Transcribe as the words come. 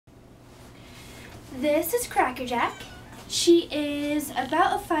This is Crackerjack. She is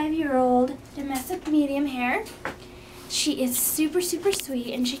about a 5-year-old domestic medium hair. She is super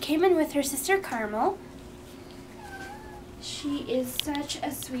sweet, and she came in with her sister Caramel. She is such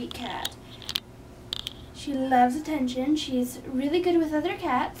a sweet cat. She loves attention. She's really good with other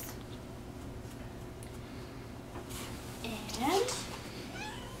cats. And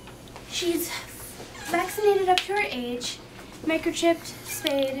she's vaccinated up to her age, microchipped,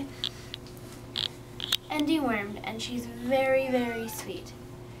 spayed, and dewormed, and she's very sweet.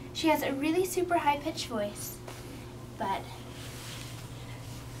 She has a really super high-pitched voice,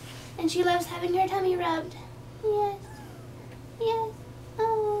 and she loves having her tummy rubbed. Yes,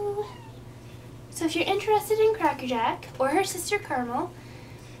 oh. So if you're interested in Crackerjack or her sister Caramel,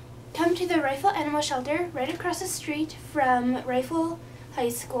 come to the Rifle Animal Shelter right across the street from Rifle High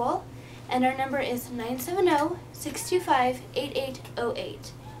School, and our number is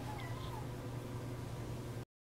 970-625-8808.